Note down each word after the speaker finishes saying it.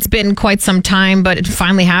been quite some time, but it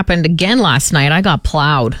finally happened again last night. I got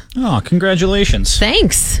plowed. Oh, congratulations.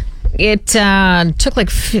 Thanks. It took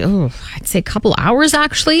like, I'd say a couple hours,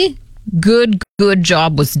 actually. Good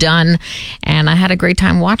job was done, and I had a great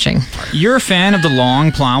time watching. You're a fan of the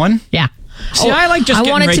long plowing? Yeah. See, I like just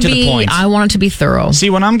getting right to the point. I want it to be thorough. See,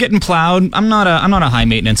 when I'm getting plowed, I'm not a high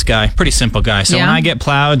maintenance guy. Pretty simple guy. So when I get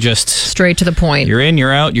plowed, just straight to the point. You're in,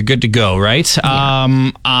 you're out, you're good to go, right?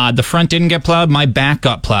 Yeah. The front didn't get plowed. My back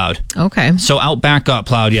got plowed. Okay. So out back got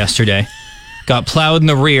plowed yesterday. Got plowed in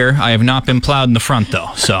the rear. I have not been plowed in the front though.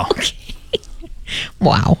 So. Okay.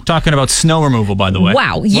 Wow. Talking about snow removal, by the way.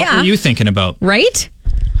 Wow. Yeah. What were you thinking about? Right.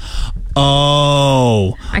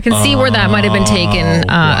 Oh. I can see where that might have been taken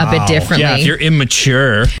a bit differently. Yeah, if you're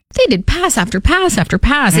immature. They did pass after pass after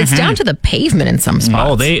pass. It's down to the pavement in some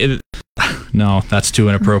spots. No, that's too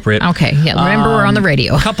inappropriate. Okay, yeah. Remember, we're on the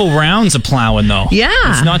radio. A couple rounds of plowing, though. Yeah.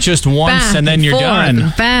 It's not just once and then you're done.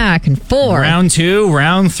 And back and forth. Round 2,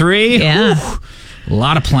 round 3. Yeah. Whew. A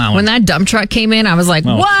lot of plowing. When that dump truck came in, I was like,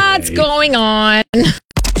 what's going on?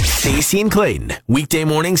 Stacey and Clayton, weekday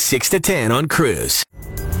morning 6 to 10 on Cruise.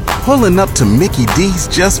 Pulling up to Mickey D's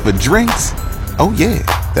just for drinks? Oh yeah,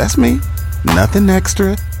 that's me. Nothing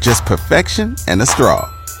extra, just perfection and a straw.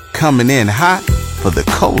 Coming in hot for the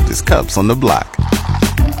coldest cups on the block.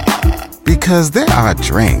 Because there are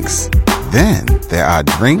drinks. Then there are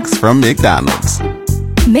drinks from McDonald's.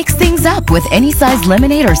 Mix things up with any size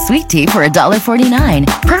lemonade or sweet tea for $1.49.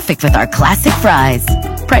 Perfect with our classic fries.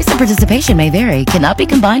 Price and participation may vary. Cannot be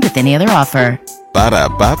combined with any other offer.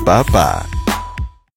 Ba-da-ba-ba-ba.